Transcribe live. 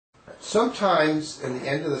Sometimes, in the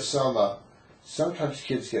end of the summer, sometimes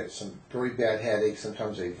kids get some very bad headaches.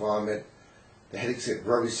 Sometimes they vomit. The headaches get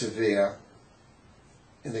very severe.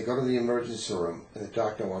 And they go to the emergency room, and the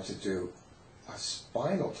doctor wants to do a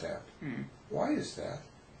spinal tap. Why is that?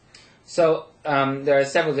 So there are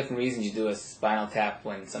several different reasons you do a spinal tap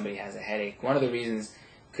when somebody has a headache. One of the reasons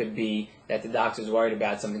could be that the doctor's worried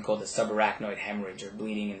about something called a subarachnoid hemorrhage, or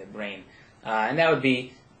bleeding in the brain. And that would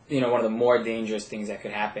be one of the more dangerous things that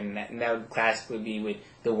could happen, and that would classically be with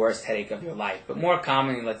the worst headache of your life. But more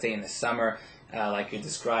commonly, let's say in the summer, like you're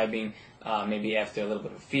describing, maybe after a little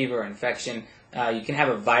bit of a fever or infection, you can have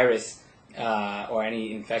a virus or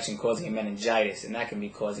any infection causing a meningitis, and that can be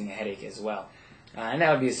causing a headache as well. And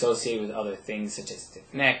that would be associated with other things such as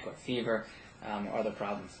stiff neck or fever or other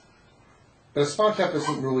problems. But a spinal tap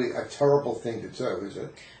isn't really a terrible thing to do, is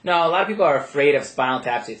it? No, a lot of people are afraid of spinal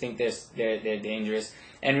taps. They think they're dangerous.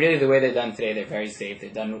 And really, the way they're done today, they're very safe.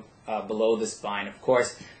 They're done below the spine. Of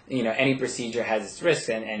course, any procedure has its risks,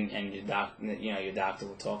 and your doctor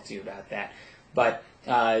will talk to you about that. But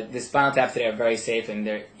the spinal taps today are very safe, and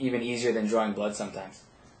they're even easier than drawing blood sometimes.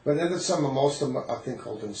 But in the summer, most of them are a thing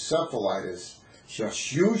called encephalitis, Sure.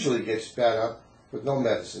 which usually gets better with no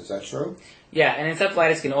medicine. Is that true? Yeah, and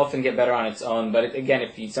encephalitis can often get better on its own. But again,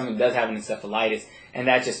 if someone does have an encephalitis, and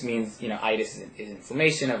that just means itis is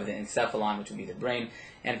inflammation of the encephalon, which would be the brain.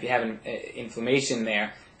 And if you have an inflammation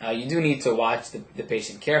there, you do need to watch the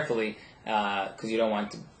patient carefully because you don't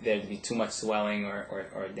want there to be too much swelling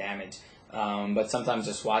or damage. But sometimes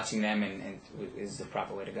just watching them and is the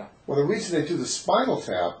proper way to go. Well, the reason they do the spinal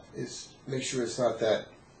tap is make sure it's not that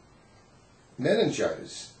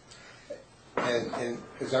meningitis. And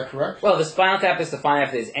is that correct? Well, the spinal tap is to find out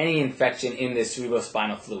if there's any infection in the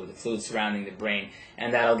cerebrospinal fluid, the fluid surrounding the brain,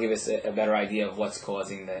 and that'll give us a better idea of what's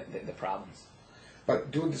causing the problems.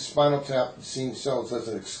 But doing the spinal tap and seeing cells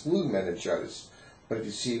doesn't exclude meningitis. But if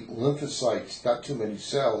you see lymphocytes, not too many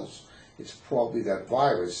cells, it's probably that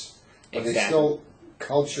virus. But Exactly. they still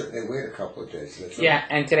culture and they wait a couple of days. That's right. Yeah,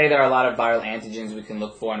 and today there are a lot of viral antigens we can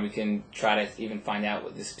look for, and we can try to even find out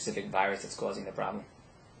what the specific virus that's causing the problem.